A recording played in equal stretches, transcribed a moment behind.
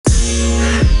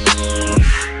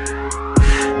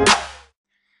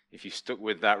you stuck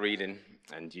with that reading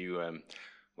and you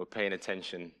were paying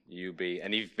attention,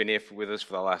 and you've been here with us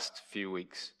for the last few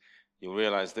weeks, you'll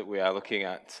realize that we are looking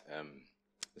at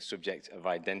the subject of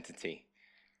identity.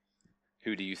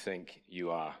 Who do you think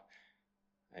you are?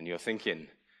 And you're thinking,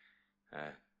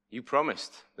 you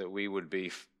promised that we would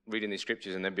be reading the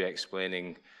scriptures and then be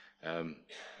explaining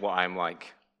what I'm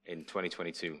like in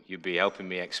 2022. You'd be helping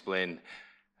me explain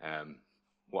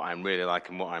what I'm really like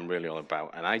and what I'm really all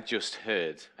about. And I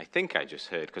think I just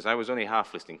heard, because I was only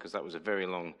half listening because that was a very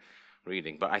long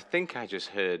reading, but I think I just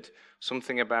heard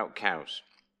something about cows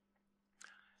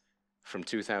from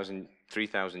 2,000,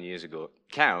 3,000 years ago.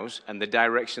 Cows and the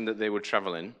direction that they were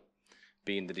traveling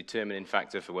being the determining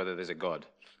factor for whether there's a God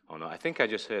or not. I think I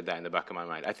just heard that in the back of my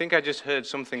mind. I think I just heard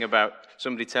something about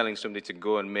somebody telling somebody to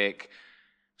go and make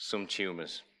some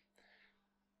tumors.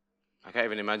 I can't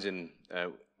even imagine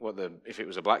if it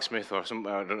was a blacksmith or some,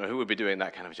 I don't know who would be doing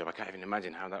that kind of job. I can't even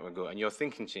imagine how that would go. And you're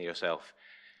thinking to yourself,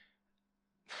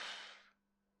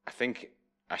 I think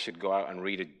I should go out and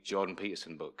read a Jordan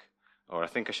Peterson book, or I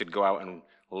think I should go out and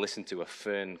listen to a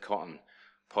Fern Cotton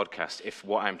podcast if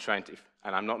what I'm trying to,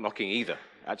 and I'm not knocking either.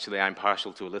 Actually, I'm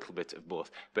partial to a little bit of both.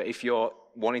 But if you're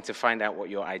wanting to find out what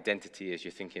your identity is,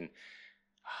 you're thinking,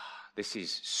 this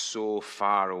is so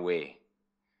far away.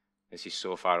 This is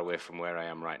so far away from where I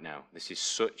am right now. This is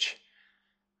such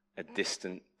a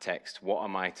distant text. What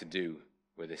am I to do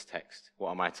with this text?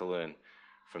 What am I to learn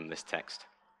from this text?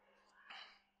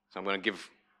 So I'm going to give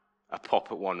a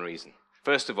pop at one reason.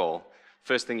 First of all,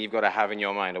 first thing you've got to have in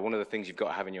your mind, or one of the things you've got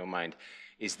to have in your mind,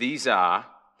 is these are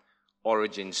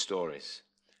origin stories.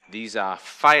 These are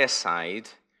fireside,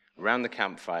 around the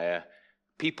campfire,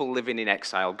 people living in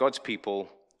exile, God's people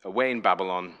away in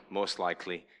Babylon, most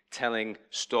likely, telling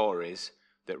stories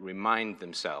that remind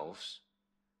themselves.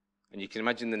 And you can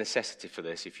imagine the necessity for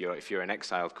this if you're an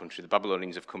exiled country. The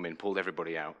Babylonians have come in, pulled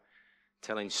everybody out,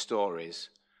 telling stories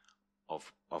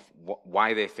of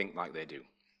why they think like they do,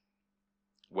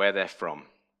 where they're from,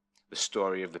 the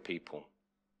story of the people,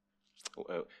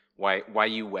 why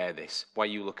you wear this, why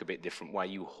you look a bit different, why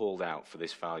you hold out for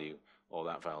this value or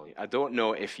that value. I don't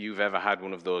know if you've ever had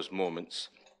one of those moments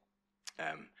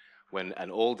when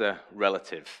an older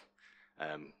relative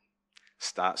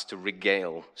starts to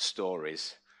regale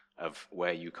stories of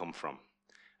where you come from.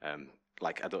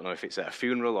 Like, I don't know if it's at a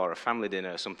funeral or a family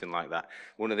dinner or something like that.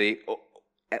 One of the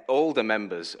older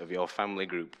members of your family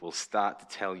group will start to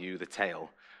tell you the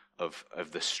tale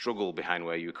of the struggle behind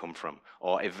where you come from,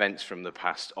 or events from the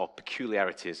past, or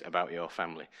peculiarities about your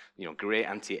family. You know, great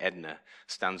Auntie Edna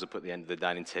stands up at the end of the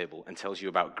dining table and tells you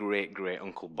about great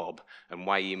Uncle Bob and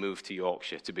why he moved to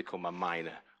Yorkshire to become a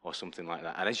miner or something like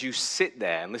that. And as you sit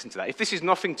there and listen to that, if this is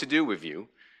nothing to do with you,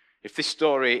 if this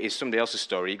story is somebody else's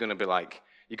story, you're going to be like,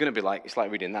 it's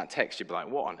like reading that text. You'd be like,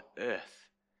 what on earth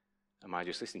am I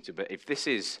just listening to? But if this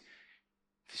is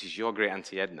your great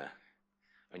Auntie Edna,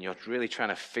 and you're really trying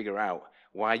to figure out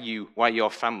why your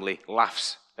family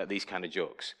laughs at these kind of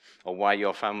jokes, or why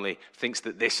your family thinks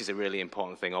that this is a really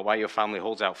important thing, or why your family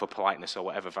holds out for politeness or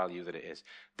whatever value that it is,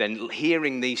 then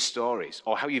hearing these stories,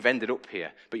 or how you've ended up here,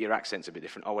 but your accent's a bit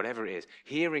different, or whatever it is,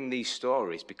 hearing these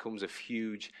stories becomes of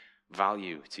huge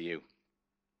value to you.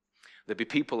 There'll be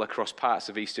people across parts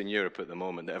of Eastern Europe at the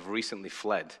moment that have recently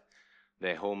fled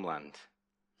their homeland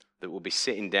that will be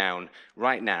sitting down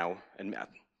right now, and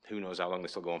who knows how long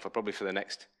this will go on for, probably for the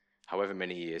next however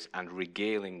many years, and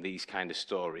regaling these kind of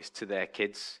stories to their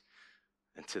kids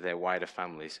and to their wider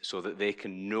families so that they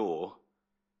can know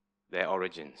their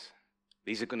origins.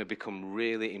 These are going to become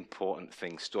really important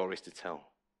things, stories to tell.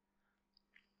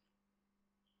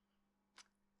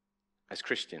 As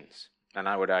Christians, and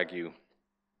I would argue,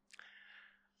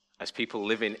 as people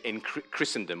living in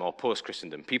Christendom or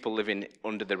post-Christendom, people living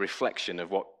under the reflection of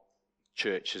what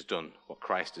church has done, what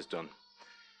Christ has done,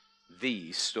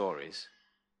 these stories,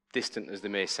 distant as they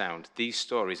may sound, these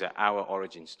stories are our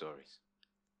origin stories.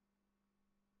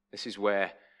 This is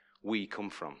where we come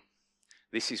from.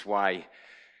 This is why,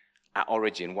 at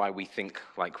origin, why we think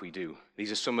like we do.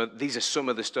 These are some of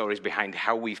the stories behind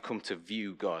how we've come to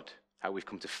view God, how we've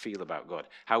come to feel about God,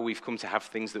 how we've come to have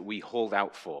things that we hold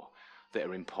out for that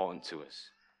are important to us.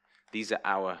 These are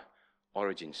our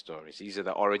origin stories. These are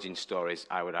the origin stories,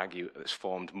 I would argue, that's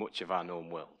formed much of our known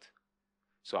world.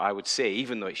 So I would say,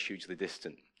 even though it's hugely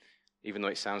distant, even though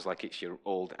it sounds like it's your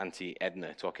old Auntie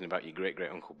Edna talking about your great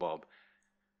Uncle Bob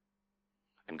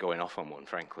and going off on one,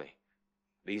 frankly,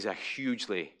 these are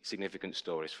hugely significant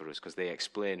stories for us because they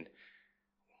explain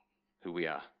who we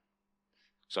are.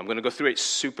 So I'm going to go through it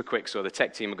super quick, so the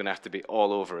tech team are going to have to be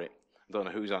all over it. I don't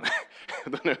know who's on, I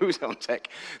don't know who's on tech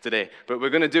today, but we're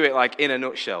going to do it like in a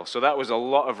nutshell. So that was a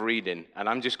lot of reading, and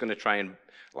I'm just going to try and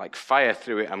like fire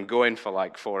through it. I'm going for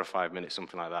like 4 or 5 minutes,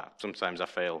 something like that. Sometimes I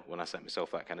fail when I set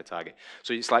myself that kind of target.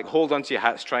 So it's like hold on to your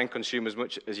hats, try and consume as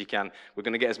much as you can. We're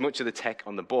going to get as much of the tech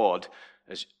on the board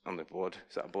is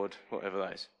that a board? Whatever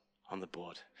that is. On the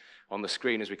board. On the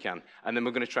screen as we can. And then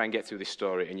we're going to try and get through this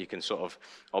story, and you can sort of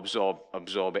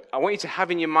absorb it. I want you to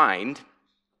have in your mind,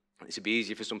 this would be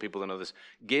easier for some people than others,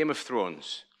 Game of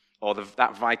Thrones, or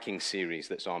that Viking series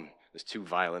that's on. It's too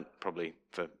violent, probably,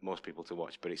 for most people to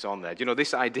watch, but it's on there. Do you know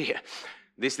this idea?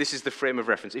 This is the frame of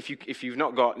reference. If you've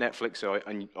not got Netflix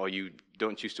or you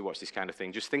don't choose to watch this kind of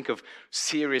thing, just think of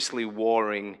seriously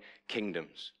warring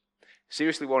kingdoms.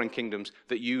 Seriously warring kingdoms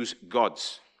that use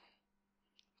gods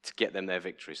to get them their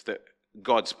victories. That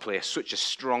gods play such a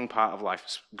strong part of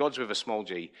life. Gods with a small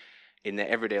g in their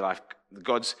everyday life.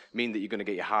 Gods mean that you're going to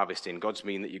get your harvest in. Gods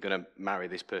mean that you're going to marry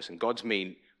this person. Gods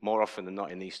mean, more often than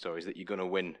not in these stories, that you're going to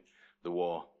win the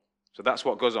war. So that's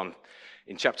what goes on.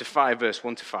 In chapter 5, verse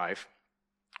 1 to 5,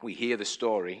 we hear the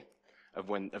story of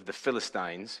the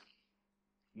Philistines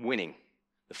winning.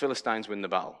 The Philistines win the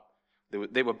battle.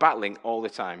 They were battling all the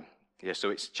time. Yeah,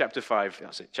 so it's chapter 5,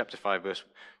 that's it, chapter 5, verse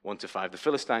 1 to 5. The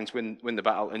Philistines win the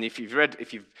battle, and if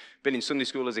you've been in Sunday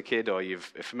school as a kid, or you're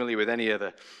familiar with any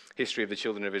other history of the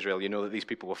children of Israel, you know that these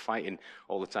people were fighting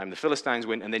all the time. The Philistines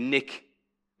win, and they nick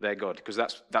their god, because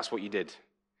that's what you did.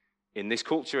 In this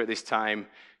culture at this time,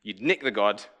 you'd nick the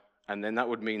god, and then that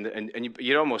would mean that, and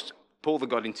you'd almost pull the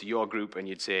god into your group, and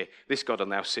you'd say, this god will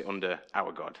now sit under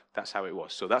our god. That's how it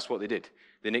was. So that's what they did.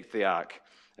 They nicked the ark,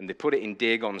 and they put it in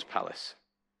Dagon's palace.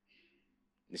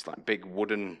 This like big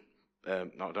wooden, I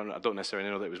don't necessarily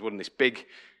know that it was wooden, this big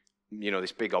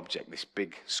object, this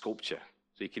big sculpture.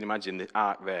 So you can imagine the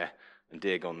ark there and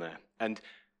Dagon there. And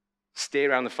stay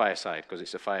around the fireside, because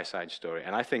it's a fireside story.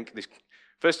 And I think this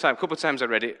couple of times I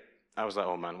read it, I was like,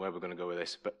 oh man, where are we going to go with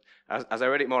this? But as I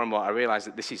read it more and more, I realized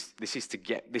that the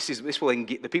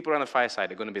people around the fireside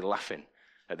are going to be laughing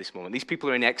at this moment. These people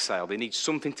are in exile. They need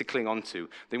something to cling on to.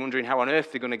 They're wondering how on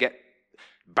earth they're going to get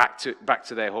back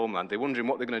to their homeland. They're wondering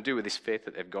what they're going to do with this faith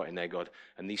that they've got in their God.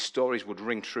 And these stories would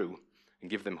ring true and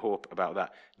give them hope about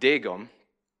that. Dagon,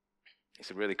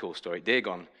 it's a really cool story.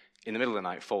 Dagon, in the middle of the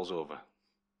night, falls over.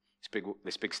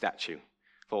 This big statue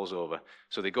falls over.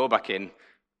 So they go back in,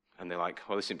 and they're like,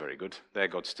 well, this isn't very good. Their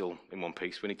God's still in one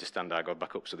piece. We need to stand our God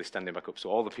back up. So they stand him back up. So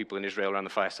all the people in Israel around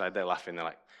the fireside, they're laughing. They're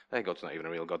like, their God's not even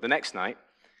a real God. The next night,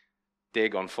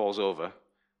 Dagon falls over,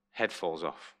 head falls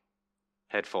off.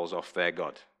 Head falls off their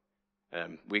God.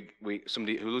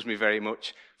 Somebody who loves me very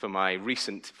much, for my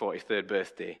recent 43rd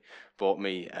birthday, bought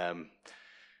me,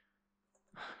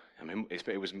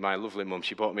 it was my lovely mum,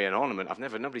 she bought me an ornament.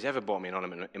 Nobody's ever bought me an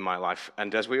ornament in my life.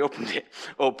 And as we opened it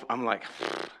up, I'm like,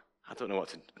 I don't know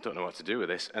what to do with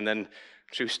this. And then,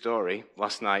 true story,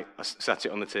 last night I sat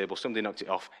it on the table, somebody knocked it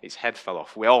off, its head fell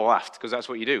off. We all laughed, because that's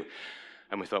what you do.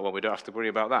 And we thought, well, we don't have to worry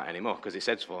about that anymore, because his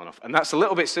head's fallen off. And that's a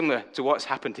little bit similar to what's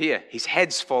happened here. His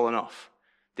head's fallen off.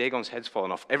 Dagon's head's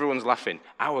fallen off. Everyone's laughing.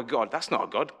 Our God, that's not a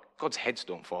God. God's heads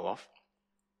don't fall off.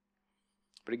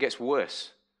 But it gets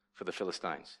worse for the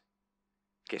Philistines.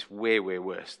 It gets way, way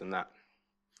worse than that.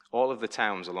 All of the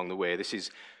towns along the way, this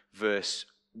is verse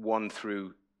 1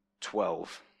 through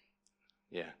 12.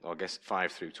 Yeah, or I guess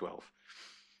 5 through 12.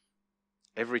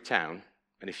 Every town,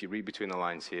 and if you read between the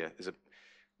lines here,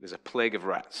 there's a plague of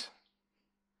rats.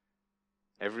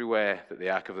 Everywhere that the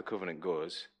Ark of the Covenant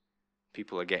goes,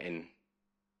 people are getting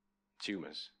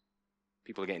tumors.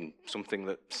 People are getting something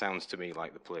that sounds to me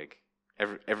like the plague.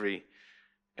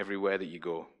 Everywhere that you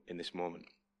go in this moment.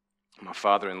 My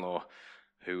father-in-law,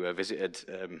 who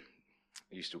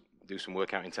used to do some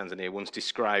work out in Tanzania, once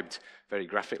described very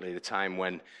graphically the time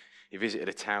when he visited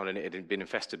a town and it had been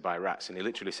infested by rats, and he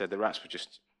literally said the rats were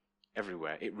just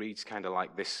everywhere. It reads kind of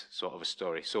like this sort of a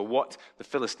story. So what the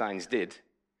Philistines did,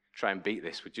 try and beat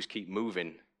this, would just keep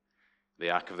moving the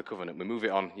Ark of the Covenant. We move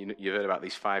it on. You heard about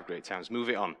these 5 great towns. Move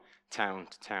it on, town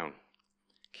to town.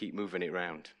 Keep moving it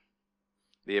round.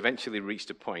 They eventually reached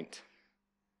a point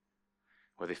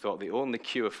where they thought the only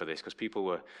cure for this, because people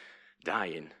were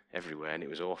dying everywhere and it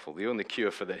was awful, the only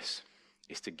cure for this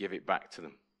is to give it back to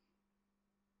them.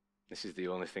 This is the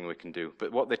only thing we can do.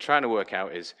 But what they're trying to work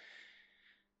out is,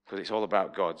 because it's all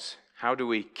about gods, how do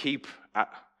we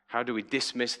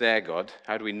dismiss their God?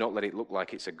 How do we not let it look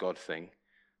like it's a God thing?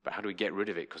 But how do we get rid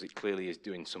of it? Because it clearly is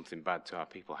doing something bad to our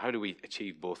people. How do we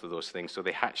achieve both of those things? So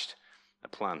they hatched a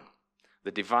plan.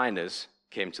 The diviners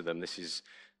came to them. This is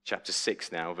chapter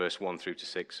 6 now, verse 1 through to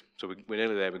 6. So we're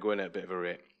nearly there. We're going at a bit of a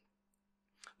rate.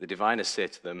 The diviners say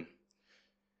to them,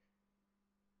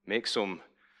 Make some,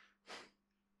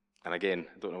 and again,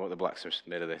 I don't know what the blacksmith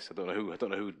made of this. I don't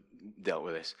know who dealt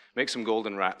with this. Make some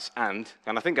golden rats, and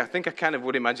I think I kind of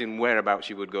would imagine whereabouts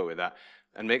you would go with that,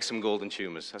 and make some golden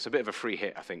tumors. That's a bit of a free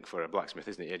hit, I think, for a blacksmith,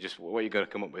 isn't it? Yeah, just what are you going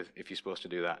to come up with if you're supposed to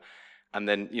do that? And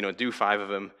then, do 5 of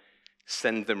them,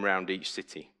 send them round each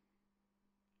city.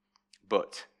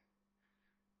 But,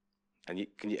 and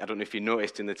I don't know if you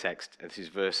noticed in the text, this is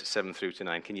verse 7 through to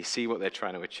 9, can you see what they're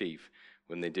trying to achieve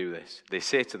when they do this? They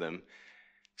say to them,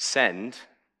 send,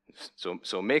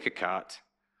 so make a cart,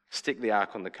 stick the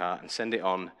ark on the cart, and send it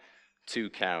on 2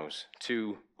 cows,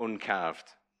 2 uncarved,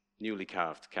 newly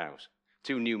carved cows,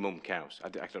 2 new mum cows. I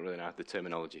don't really know the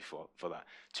terminology for that.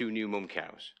 2 new mum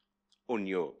cows,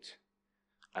 unyoked.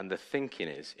 And the thinking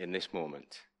is, in this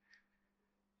moment,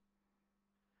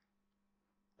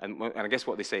 and I guess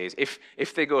what they say is,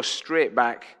 if they go straight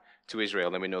back to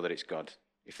Israel, then we know that it's God.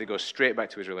 If they go straight back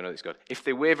to Israel, we know that it's God. If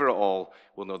they waver at all,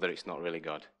 we'll know that it's not really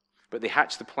God. But they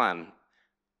hatch the plan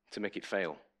to make it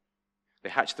fail. They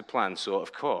hatch the plan, so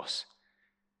of course,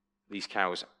 these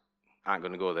cows aren't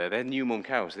going to go there. They're new mum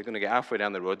cows. They're going to get halfway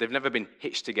down the road. They've never been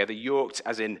hitched together, yoked,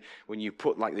 as in when you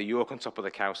put like the yoke on top of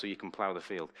the cow so you can plow the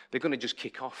field. They're going to just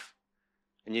kick off.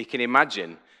 And you can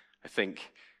imagine, I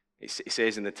think, it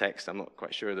says in the text, I'm not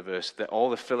quite sure of the verse, that all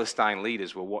the Philistine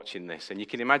leaders were watching this. And you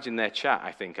can imagine their chat,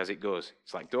 I think, as it goes.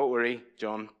 It's like, don't worry,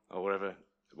 John, or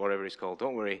whatever it's called,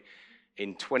 don't worry.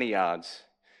 In 20 yards,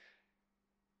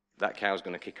 that cow's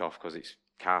going to kick off because it's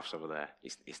calves over there.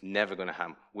 It's never going to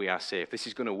happen. We are safe. This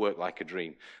is going to work like a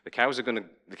dream. The cows are going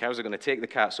to take the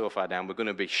cart so far down. We're going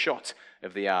to be shot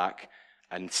of the ark,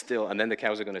 and then the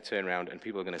cows are going to turn around, and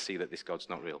people are going to see that this God's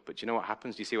not real. But do you know what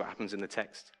happens? Do you see what happens in the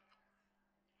text?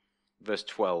 Verse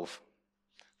 12.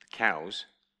 The cows.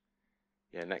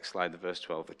 Yeah, next slide. The verse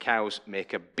 12. The cows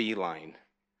make a beeline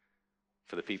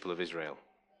for the people of Israel.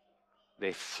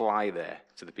 They fly there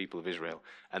to the people of Israel,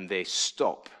 and they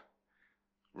stop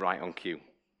right on cue.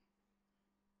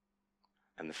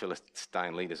 And the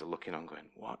Philistine leaders are looking on going,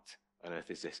 what on earth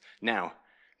is this? Now,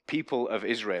 people of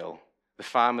Israel, the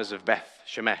farmers of Beth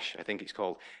Shemesh, I think it's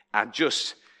called, are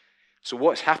just... So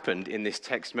what's happened in this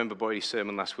text, remember Boyd's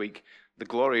sermon last week, the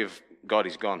glory of God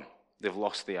is gone. They've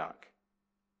lost the ark.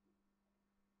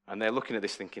 And they're looking at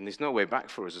this thinking, there's no way back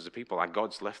for us as a people. Our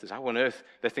God's left us. How on earth?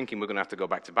 They're thinking we're going to have to go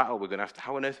back to battle.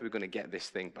 How on earth are we going to get this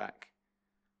thing back?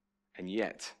 And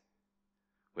yet,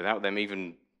 without them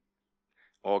even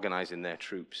organizing their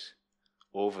troops,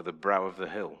 over the brow of the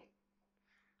hill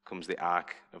comes the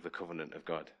Ark of the Covenant of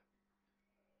God.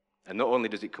 And not only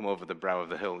does it come over the brow of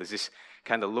the hill, there's this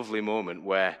kind of lovely moment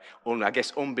where, I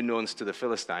guess unbeknownst to the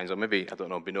Philistines, or maybe, I don't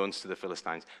know, beknownst to the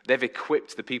Philistines, they've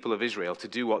equipped the people of Israel to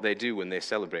do what they do when they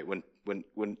celebrate.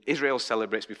 When Israel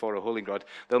celebrates before a holy God,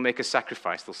 they'll make a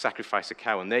sacrifice. They'll sacrifice a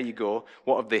cow. And there you go.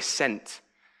 What have they sent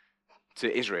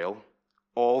to Israel?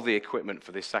 All the equipment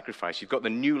for this sacrifice. You've got the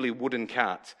newly wooden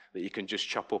cart that you can just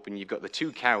chop up, and you've got the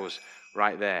 2 cows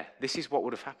right there. This is what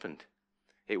would have happened.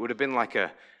 It would have been like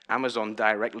a Amazon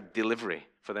direct delivery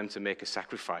for them to make a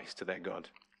sacrifice to their God.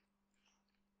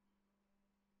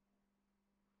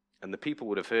 And the people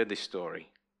would have heard this story,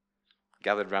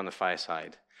 gathered round the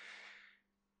fireside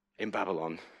in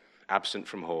Babylon, absent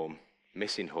from home,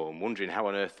 missing home, wondering how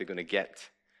on earth they're going to get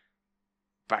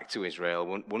back to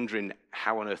Israel, wondering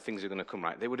how on earth things are going to come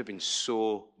right. They would have been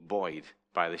so buoyed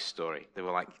by this story. They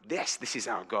were like, this is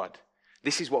our God.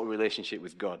 This is what a relationship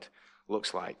with God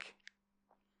looks like.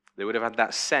 They would have had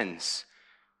that sense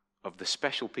of the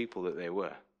special people that they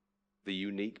were, the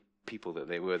unique people that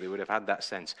they were. They would have had that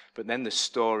sense. But then the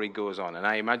story goes on, and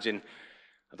I imagine,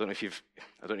 I don't know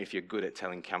if you're good at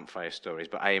telling campfire stories,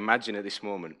 but I imagine at this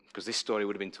moment, because this story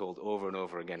would have been told over and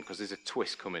over again, because there's a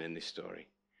twist coming in this story.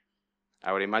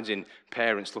 I would imagine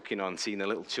parents looking on, seeing their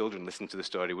little children listen to the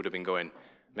story, would have been going,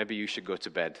 maybe you should go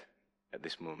to bed at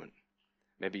this moment.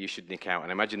 Maybe you should nick out.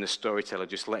 And imagine the storyteller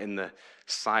just letting the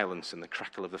silence and the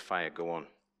crackle of the fire go on,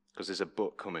 because there's a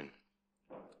but coming.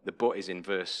 The but is in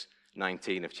verse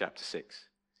 19 of chapter 6.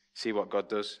 See what God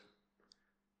does?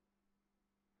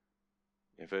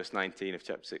 In verse 19 of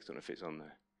chapter 6, I don't know if it's on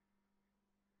there.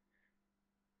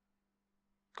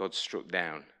 God struck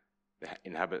down the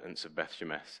inhabitants of Beth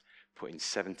Shemesh, putting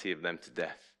 70 of them to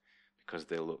death because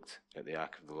they looked at the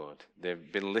ark of the Lord.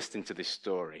 They've been listening to this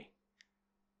story.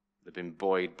 They've been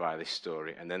buoyed by this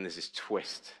story. And then there's this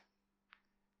twist.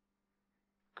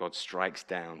 God strikes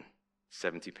down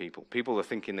 70 people. People are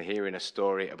thinking they're hearing a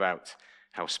story about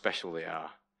how special they are.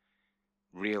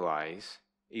 Realize,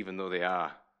 even though they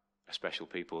are a special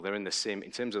people, they're in the same,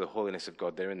 in terms of the holiness of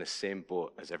God, they're in the same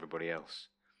boat as everybody else.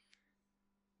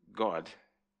 God,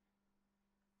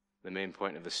 the main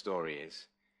point of the story is,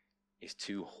 is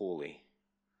too holy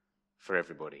for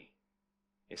everybody.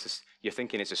 You're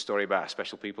thinking it's a story about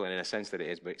special people, and in a sense that it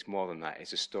is, but it's more than that.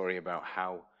 It's a story about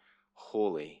how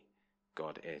holy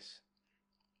God is.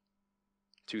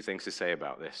 Two things to say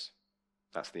about this.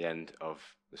 That's the end of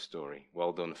the story.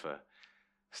 Well done for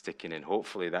sticking in.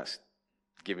 Hopefully that's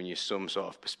given you some sort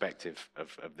of perspective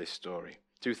of this story.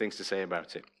 Two things to say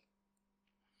about it.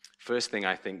 First thing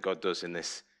I think God does in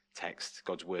this text,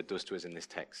 God's word does to us in this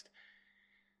text,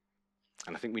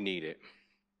 and I think we need it,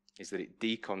 is that it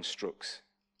deconstructs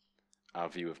our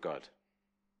view of God.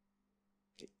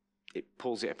 It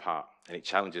pulls it apart and it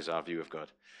challenges our view of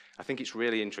God. I think it's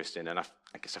really interesting, and I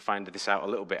guess I find this out a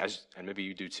little bit, and maybe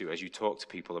you do too, as you talk to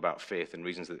people about faith and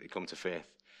reasons that they come to faith.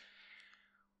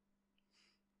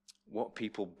 What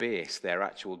people base their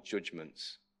actual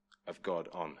judgments of God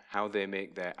on, how they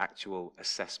make their actual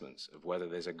assessments of whether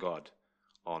there's a God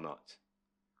or not,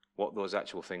 what those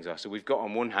actual things are. So we've got,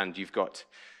 on one hand, you've got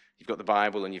the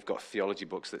Bible, and you've got theology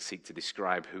books that seek to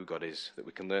describe who God is, that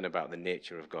we can learn about the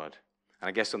nature of God. And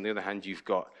I guess on the other hand, you've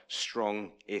got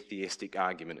strong atheistic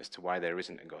argument as to why there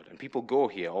isn't a God. And people go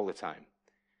here all the time.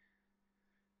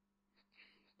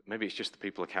 Maybe it's just the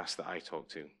people of Cass that I talk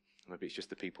to. Maybe it's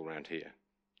just the people around here.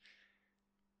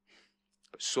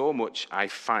 But so much I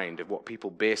find of what people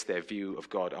base their view of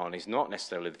God on is not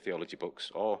necessarily the theology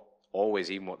books, or always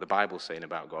even what the Bible's saying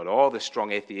about God, or the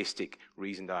strong atheistic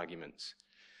reasoned arguments.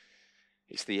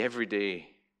 It's the everyday,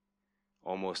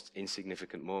 almost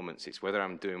insignificant moments. It's whether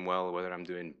I'm doing well, whether I'm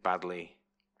doing badly.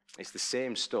 It's the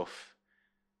same stuff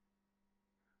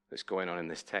that's going on in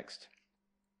this text.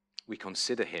 We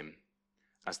consider him,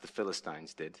 as the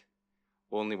Philistines did,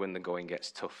 only when the going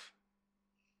gets tough.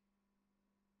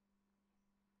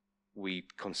 We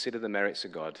consider the merits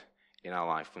of God in our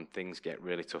life when things get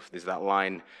really tough. There's that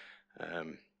line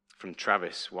from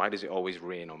Travis, "Why does it always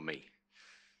rain on me?"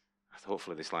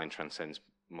 Hopefully this line transcends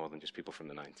more than just people from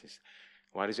the 90s.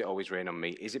 Why does it always rain on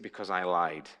me? Is it because I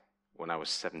lied when I was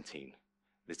 17?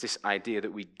 There's this idea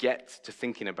that we get to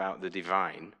thinking about the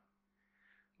divine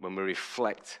when we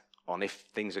reflect on if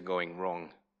things are going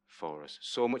wrong for us.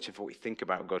 So much of what we think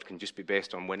about God can just be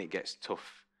based on when it gets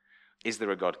tough. Is there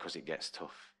a God because it gets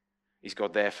tough? Is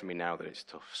God there for me now that it's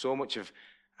tough? So much of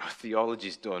our theology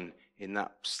is done in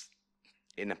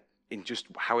just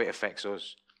how it affects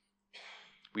us.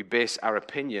 We base our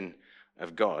opinion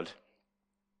of God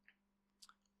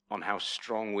on how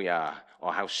strong we are,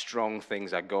 or how strong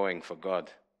things are going for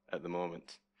God at the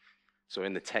moment. So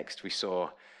in the text we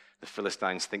saw the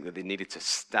Philistines think that they needed to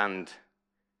stand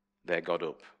their God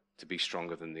up to be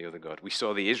stronger than the other God. We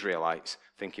saw the Israelites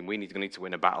thinking we need to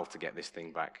win a battle to get this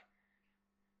thing back.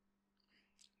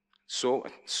 So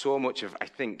much of, I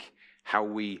think, how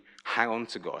we hang on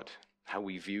to God, how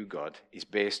we view God, is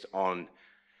based on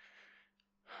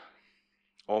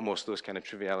almost those kind of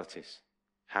trivialities.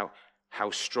 How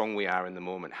strong we are in the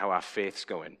moment, how our faith's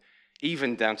going.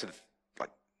 Even down to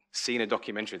seeing a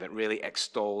documentary that really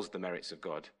extols the merits of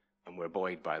God, and we're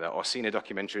buoyed by that. Or seeing a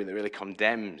documentary that really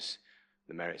condemns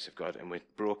the merits of God, and we're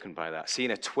broken by that.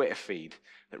 Seeing a Twitter feed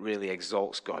that really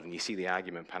exalts God, and you see the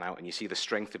argument pan out, and you see the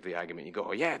strength of the argument, you go,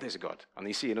 oh yeah, there's a God. And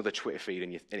you see another Twitter feed,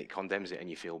 and it condemns it, and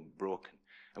you feel broken.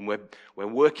 And we're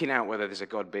working out whether there's a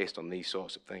God based on these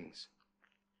sorts of things.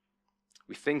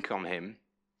 We think on him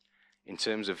in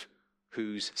terms of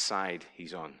whose side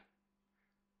he's on.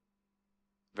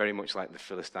 Very much like the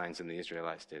Philistines and the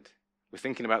Israelites did. We're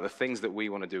thinking about the things that we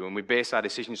want to do, and we base our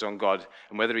decisions on God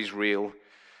and whether he's real,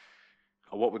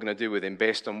 or what we're going to do with him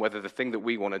based on whether the thing that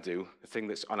we want to do, the thing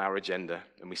that's on our agenda,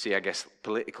 and we see, I guess,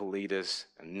 political leaders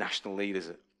and national leaders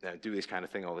do this kind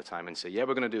of thing all the time and say, yeah,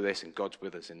 we're going to do this, and God's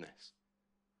with us in this.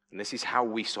 And this is how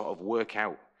we sort of work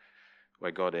out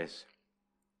where God is.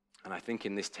 And I think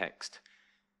in this text,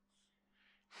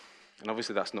 and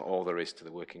obviously that's not all there is to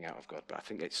the working out of God, but I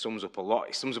think it sums up a lot.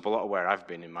 It sums up a lot of where I've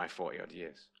been in my 40-odd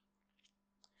years.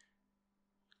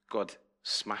 God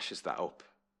smashes that up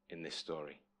in this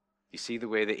story. You see the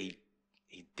way that he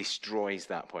destroys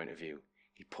that point of view.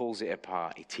 He pulls it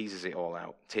apart. He teases it all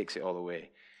out, takes it all away.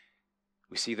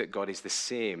 We see that God is the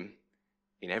same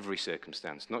in every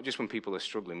circumstance, not just when people are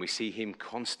struggling. We see him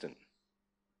constant.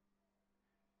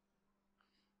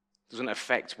 It doesn't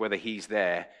affect whether he's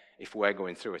there if we're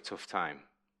going through a tough time.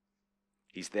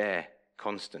 He's there,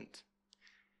 constant.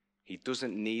 He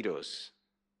doesn't need us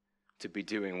to be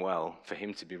doing well for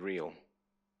him to be real.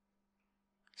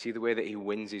 See the way that he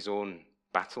wins his own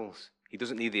battles? He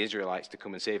doesn't need the Israelites to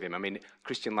come and save him. I mean,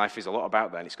 Christian life is a lot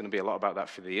about that, and it's going to be a lot about that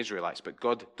for the Israelites, but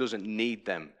God doesn't need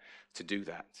them to do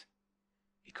that.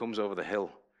 He comes over the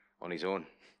hill on his own.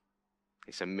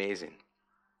 It's amazing.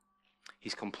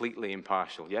 He's completely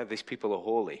impartial. Yeah, these people are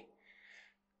holy.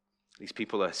 These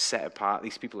people are set apart.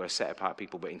 These people are set apart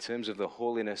people. But in terms of the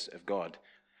holiness of God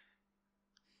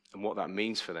and what that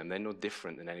means for them, they're no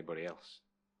different than anybody else.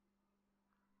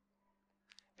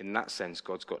 In that sense,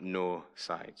 God's got no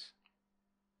sides.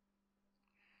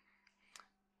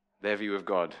 Their view of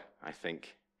God, I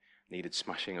think, needed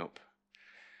smashing up.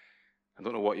 I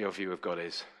don't know what your view of God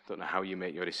is. I don't know how you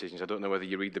make your decisions. I don't know whether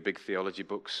you read the big theology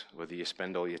books, whether you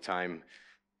spend all your time,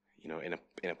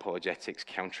 in apologetics,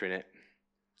 countering it.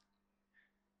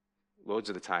 Loads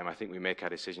of the time, I think we make our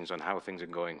decisions on how things are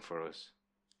going for us.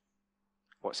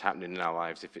 What's happening in our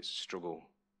lives, if it's a struggle,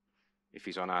 if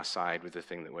he's on our side with the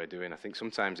thing that we're doing. I think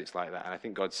sometimes it's like that. And I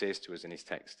think God says to us in his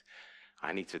text,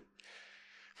 I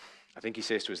think he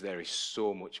says to us, there is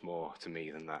so much more to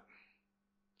me than that.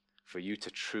 For you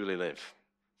to truly live,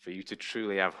 for you to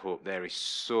truly have hope, there is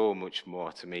so much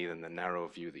more to me than the narrow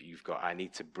view that you've got. I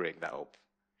need to break that up.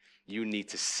 You need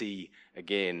to see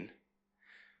again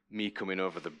me coming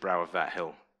over the brow of that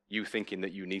hill, you thinking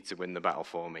that you need to win the battle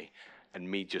for me, and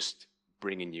me just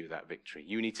bringing you that victory.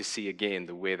 You need to see again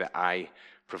the way that I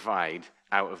provide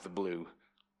out of the blue,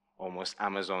 almost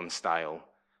Amazon style,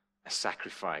 a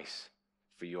sacrifice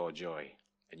for your joy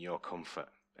and your comfort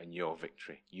and your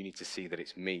victory. You need to see that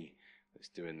it's me that's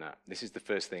doing that. This is the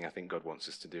first thing I think God wants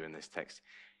us to do in this text.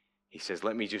 He says,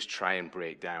 let me just try and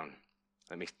break down.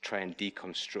 Let me try and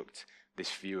deconstruct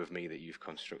this view of me that you've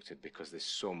constructed, because there's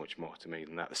so much more to me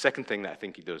than that. The second thing that I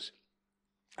think he does,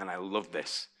 and I love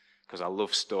this because I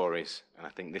love stories, and I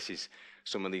think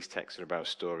some of these texts are about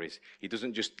stories. He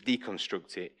doesn't just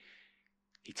deconstruct it,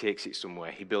 he takes it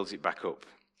somewhere, he builds it back up,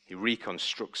 he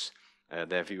reconstructs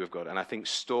their view of God. And I think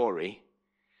story,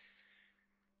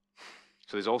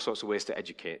 so there's all sorts of ways to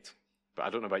educate, but I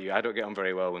don't know about you, I don't get on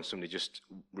very well when somebody just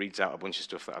reads out a bunch of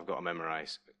stuff that I've got to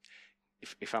memorize.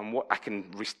 I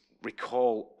can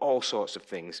recall all sorts of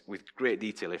things with great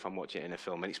detail if I'm watching it in a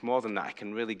film, and it's more than that, I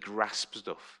can really grasp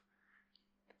stuff.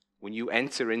 When you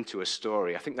enter into a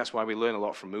story, I think that's why we learn a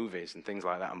lot from movies and things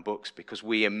like that and books, because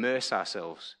we immerse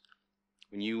ourselves.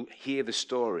 When you hear the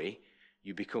story,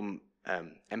 you become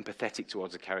empathetic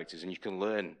towards the characters, and you can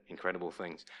learn incredible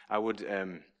things. I would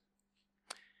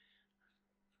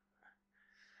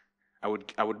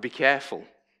be careful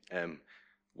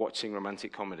watching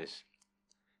romantic comedies,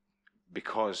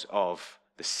 because of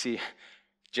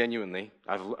genuinely,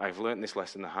 I've learned this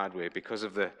lesson the hard way, because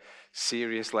of the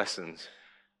serious lessons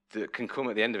that can come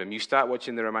at the end of them. You start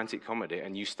watching the romantic comedy,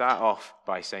 and you start off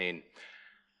by saying,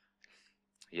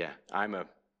 yeah,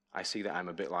 I see that I'm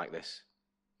a bit like this.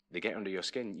 They get under your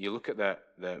skin. You look at the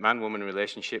man-woman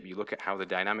relationship, you look at how the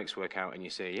dynamics work out, and you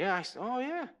say, yeah,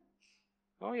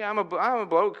 I'm a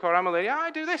bloke, or I'm a lady,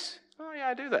 I do this. Oh yeah,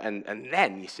 I do that. And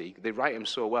then, you see, they write them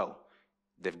so well,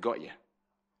 they've got you.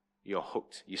 You're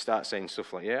hooked. You start saying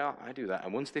stuff like, yeah, I do that.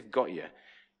 And once they've got you,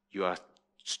 you are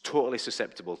totally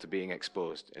susceptible to being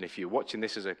exposed. And if you're watching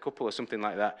this as a couple or something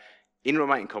like that, in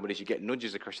romantic comedies, you get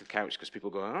nudges across the couch because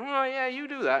people go, oh yeah, you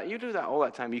do that all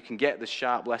that time. You can get the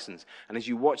sharp lessons. And as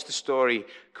you watch the story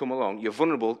come along, you're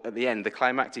vulnerable at the end, the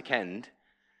climactic end,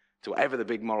 to whatever the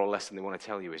big moral lesson they want to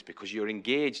tell you is, because you're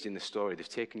engaged in the story. They've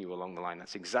taken you along the line.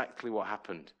 That's exactly what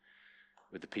happened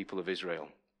with the people of Israel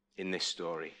in this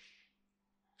story.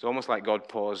 It's almost like God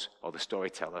pours, or the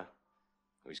storyteller,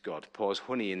 who is God, pours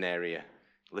honey in their ear.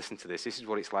 Listen to this. This is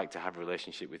what it's like to have a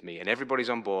relationship with me. And everybody's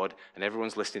on board, and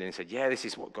everyone's listening and said, yeah, this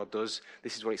is what God does.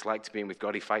 This is what it's like to be with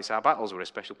God. He fights our battles. We're a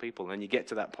special people. And then you get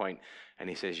to that point, and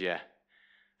he says, yeah.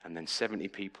 And then 70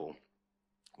 people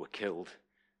were killed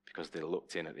because they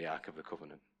looked in at the Ark of the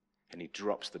Covenant. And he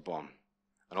drops the bomb.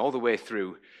 And all the way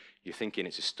through, you're thinking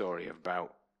it's a story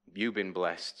about you being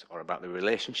blessed, or about the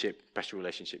special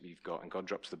relationship you've got. And God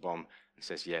drops the bomb and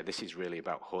says, yeah, this is really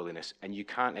about holiness. And you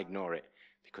can't ignore it,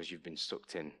 because you've been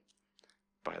sucked in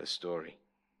by the story.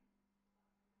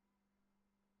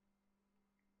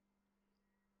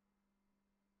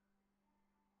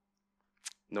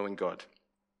 Knowing God.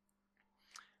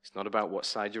 It's not about what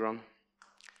side you're on.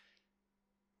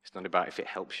 It's not about if it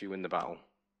helps you in the battle.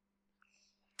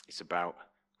 It's about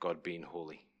God being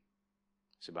holy.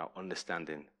 It's about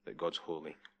understanding that God's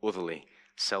holy, otherly,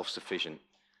 self-sufficient,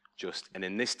 just. And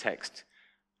in this text,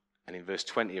 and in verse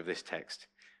 20 of this text,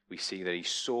 we see that he's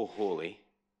so holy,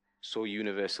 so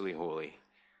universally holy.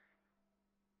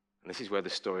 And this is where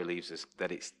the story leaves us,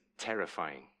 that it's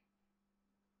terrifying.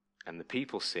 And the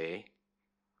people say,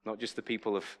 not just the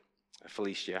people of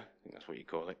Philistia, I think that's what you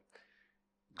call it,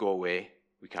 go away,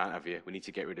 we can't have you, we need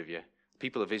to get rid of you. The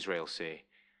people of Israel say,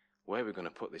 where are we going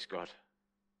to put this God?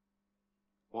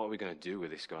 What are we going to do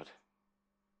with this God?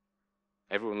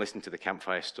 Everyone listening to the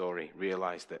campfire story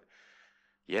realized that,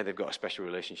 yeah, they've got a special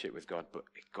relationship with God, but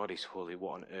God is holy.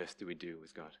 What on earth do we do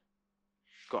with God?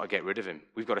 We've got to get rid of him.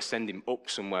 We've got to send him up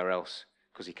somewhere else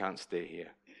because he can't stay here.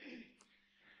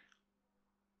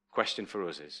 Question for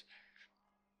us is,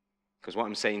 because what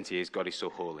I'm saying to you is God is so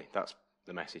holy. That's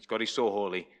the message. God is so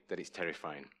holy that it's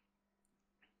terrifying.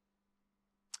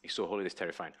 He's so holy that it's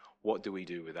terrifying. What do we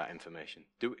do with that information?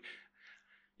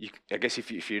 I guess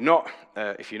if you're not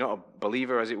a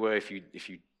believer, as it were, if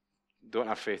you don't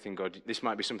have faith in God, this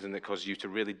might be something that causes you to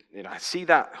really, I see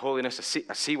that holiness,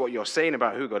 I see what you're saying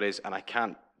about who God is, and I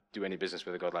can't do any business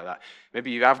with a God like that.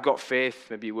 Maybe you have got faith,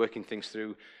 maybe you're working things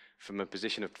through from a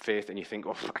position of faith, and you think,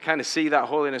 oh, I kind of see that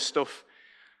holiness stuff.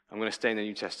 I'm going to stay in the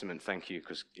New Testament, thank you,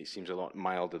 because it seems a lot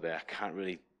milder there. I can't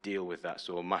really deal with that.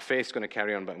 So my faith's going to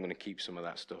carry on, but I'm going to keep some of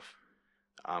that stuff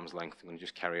at arm's length. I'm going to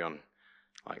just carry on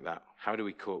like that. How do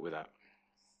we cope with that?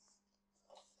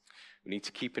 We need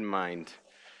to keep in mind,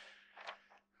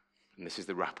 and this is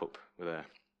the wrap-up with we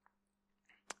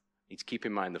need to keep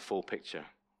in mind the full picture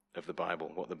of the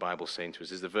Bible, what the Bible's saying to us.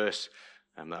 There's the verse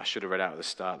that I should have read out at the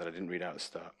start that I didn't read out at the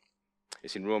start.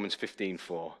 It's in Romans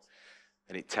 15:4.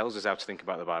 And it tells us how to think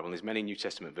about the Bible. And there's many New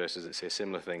Testament verses that say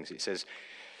similar things. It says,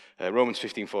 Romans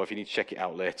 15:4, if you need to check it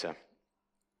out later.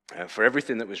 For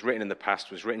everything that was written in the past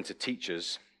was written to teach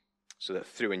us, so that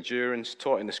through endurance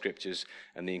taught in the Scriptures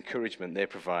and the encouragement they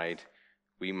provide,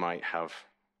 we might have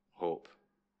hope.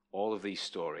 All of these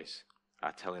stories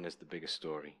are telling us the bigger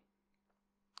story,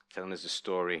 telling us the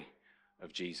story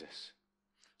of Jesus.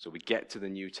 So we get to the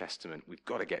New Testament. We've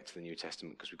got to get to the New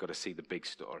Testament because we've got to see the big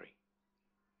story.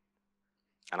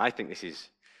 And I think this is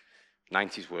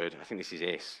 90s word. I think this is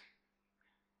ace.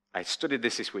 I studied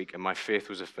this week and my faith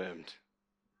was affirmed.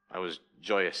 I was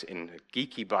joyous in a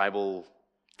geeky Bible,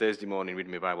 Thursday morning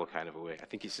reading my Bible kind of a way. I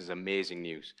think this is amazing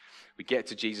news. We get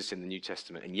to Jesus in the New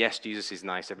Testament. And yes, Jesus is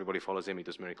nice. Everybody follows him. He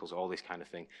does miracles, all this kind of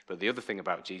thing. But the other thing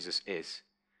about Jesus is,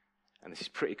 and this is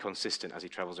pretty consistent as he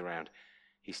travels around,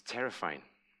 he's terrifying.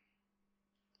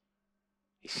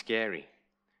 He's scary.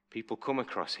 People come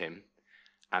across him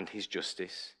and his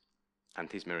justice, and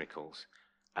his miracles.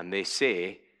 And they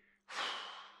say,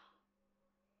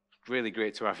 really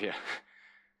great to have you.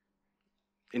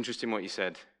 Interesting what you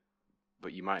said,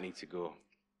 but you might need to go.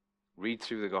 Read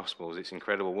through the Gospels. It's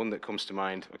incredible. One that comes to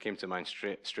mind, or came to mind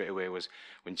straight away, was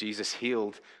when Jesus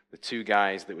healed the two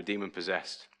guys that were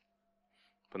demon-possessed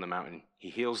up on the mountain. He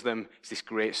heals them. It's this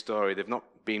great story. They've not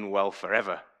been well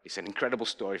forever. It's an incredible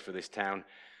story for this town.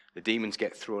 The demons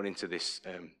get thrown into this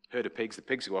herd of pigs. The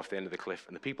pigs go off the end of the cliff,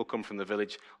 and the people come from the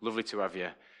village. Lovely to have you.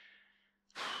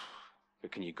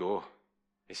 But can you go?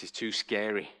 This is too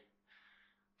scary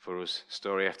for us.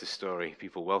 Story after story.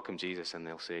 People welcome Jesus, and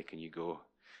they'll say, can you go?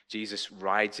 Jesus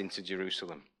rides into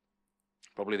Jerusalem.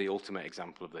 Probably the ultimate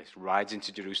example of this. Rides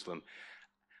into Jerusalem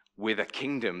with a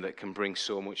kingdom that can bring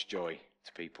so much joy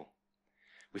to people.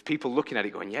 With people looking at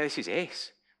it going, yeah, this is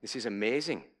ace. This is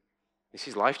amazing. This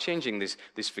is life-changing.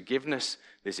 There's forgiveness.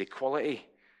 There's equality.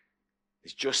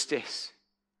 There's justice.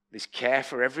 There's care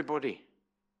for everybody.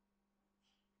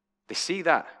 They see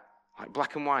that, like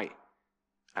black and white.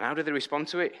 And how do they respond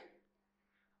to it?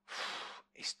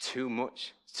 It's too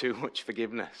much. It's too much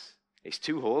forgiveness. It's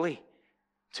too holy.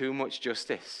 Too much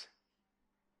justice.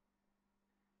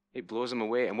 It blows them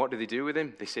away. And what do they do with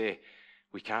him? They say,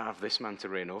 we can't have this man to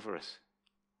reign over us.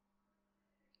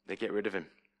 They get rid of him.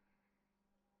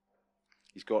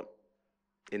 He's got,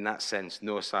 in that sense,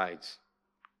 no sides.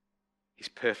 He's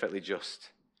perfectly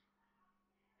just.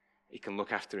 He can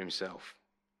look after himself.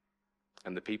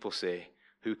 And the people say,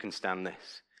 who can stand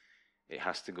this? It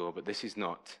has to go. But this is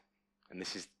not, and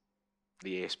this is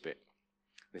the ace bit,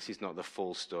 this is not the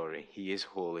full story. He is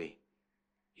holy.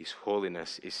 His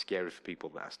holiness is scary for people.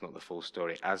 That's not the full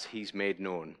story. As he's made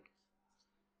known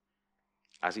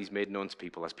to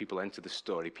people, as people enter the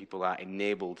story, people are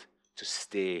enabled to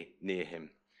stay near him.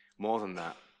 More than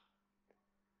that,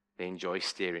 they enjoy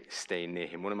staying near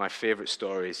him. One of my favorite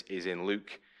stories is in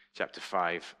Luke chapter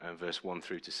 5, verse 1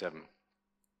 through to 7.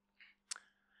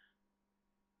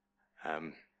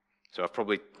 So I've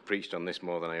probably preached on this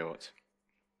more than I ought.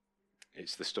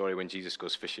 It's the story when Jesus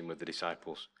goes fishing with the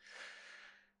disciples.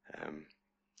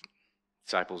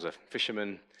 Disciples are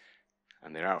fishermen,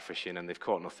 and they're out fishing, and they've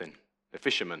caught nothing. They're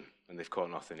fishermen, and they've caught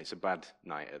nothing. It's a bad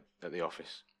night at the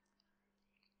office.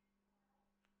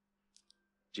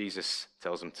 Jesus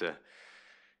tells them to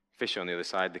fish on the other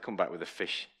side. They come back with a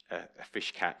fish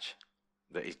catch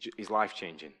that is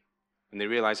life-changing. And they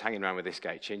realize hanging around with this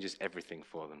guy changes everything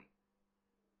for them.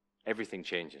 Everything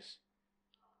changes.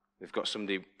 They've got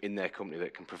somebody in their company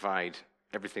that can provide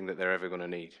everything that they're ever going to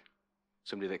need.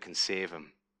 somebody that can save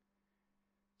them,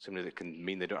 somebody that can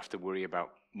mean they don't have to worry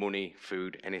about money,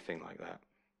 food, anything like that.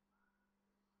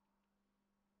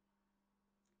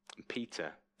 And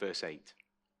Peter, verse 8.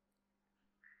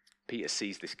 Peter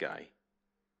sees this guy.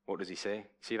 What does he say?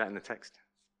 See that in the text?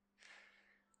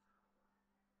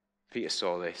 Peter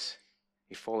saw this.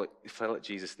 He fell at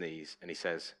Jesus' knees and he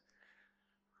says,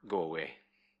 "Go away.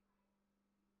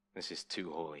 This is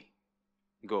too holy.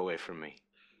 Go away from me.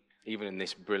 Even in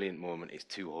this brilliant moment, it's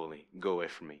too holy. Go away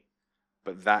from me."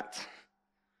 But that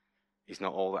is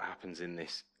not all that happens in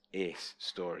this ace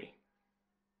story.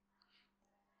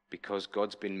 Because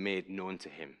God's been made known to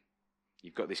him.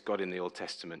 You've got this God in the Old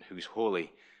Testament who's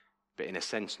holy, but in a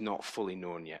sense not fully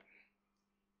known yet.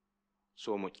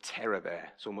 So much terror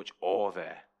there, so much awe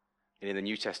there. And in the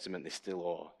New Testament, there's still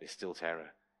awe, there's still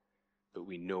terror. But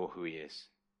we know who he is.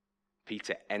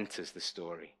 Peter enters the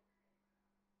story.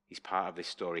 He's part of this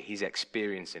story. He's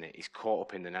experiencing it. He's caught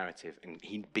up in the narrative. And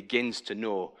he begins to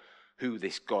know who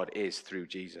this God is through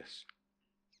Jesus.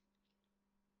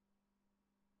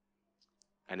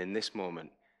 And in this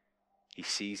moment, he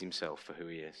sees himself for who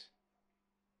he is.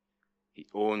 He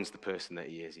owns the person that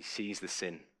he is. He sees the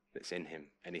sin that's in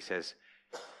him. And he says,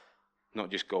 not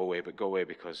just go away, but go away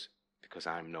because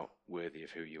I'm not worthy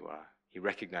of who you are. He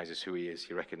recognizes who he is.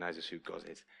 He recognizes who God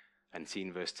is. And see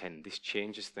in verse 10, this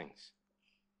changes things.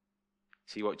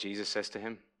 See what Jesus says to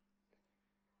him?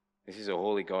 This is a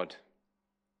holy God.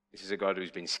 This is a God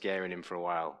who's been scaring him for a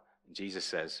while. And Jesus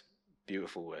says,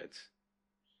 beautiful words.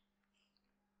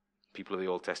 People of the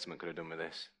Old Testament could have done with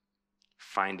this.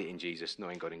 Find it in Jesus,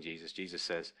 knowing God in Jesus. Jesus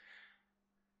says,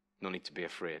 no need to be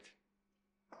afraid.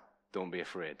 Don't be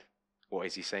afraid. What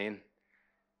is he saying?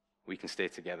 We can stay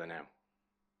together now.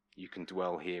 You can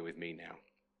dwell here with me now.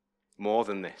 More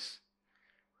than this,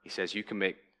 he says, you can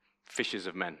make fishers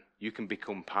of men. You can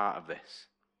become part of this.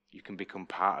 You can become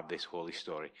part of this holy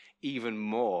story. Even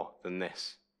more than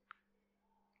this.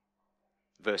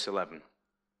 Verse 11.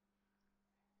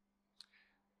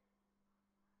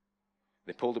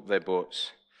 They pulled up their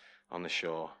boats on the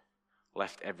shore,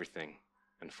 left everything,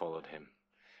 and followed him.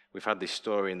 We've had this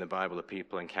story in the Bible of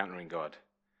people encountering God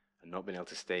and not being able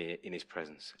to stay in his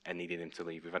presence and needing him to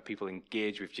leave. We've had people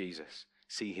engage with Jesus,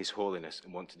 see his holiness,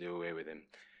 and want to do away with him.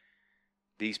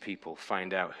 These people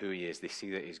find out who he is. They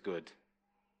see that he's good.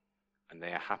 And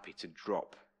they are happy to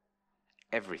drop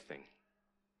everything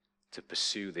to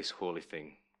pursue this holy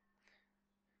thing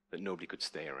that nobody could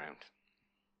stay around.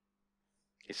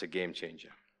 It's a game changer.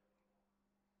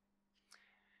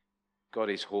 God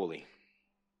is holy.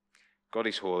 God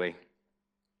is holy.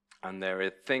 And there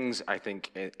are things, I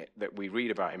think, that we read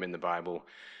about him in the Bible,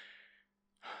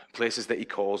 places that he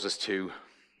calls us to,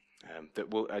 that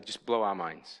will just blow our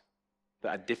minds, that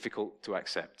are difficult to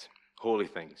accept. Holy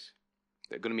things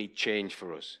that are going to mean change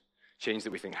for us. Change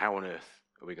that we think, how on earth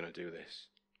are we going to do this?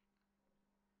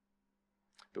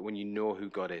 But when you know who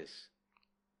God is,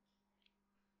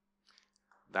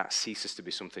 that ceases to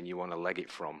be something you want to leg it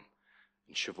from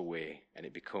and shove away, and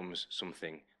it becomes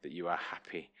something that you are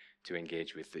happy to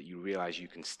engage with, that you realize you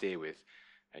can stay with,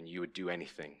 and you would do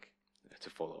anything to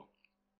follow.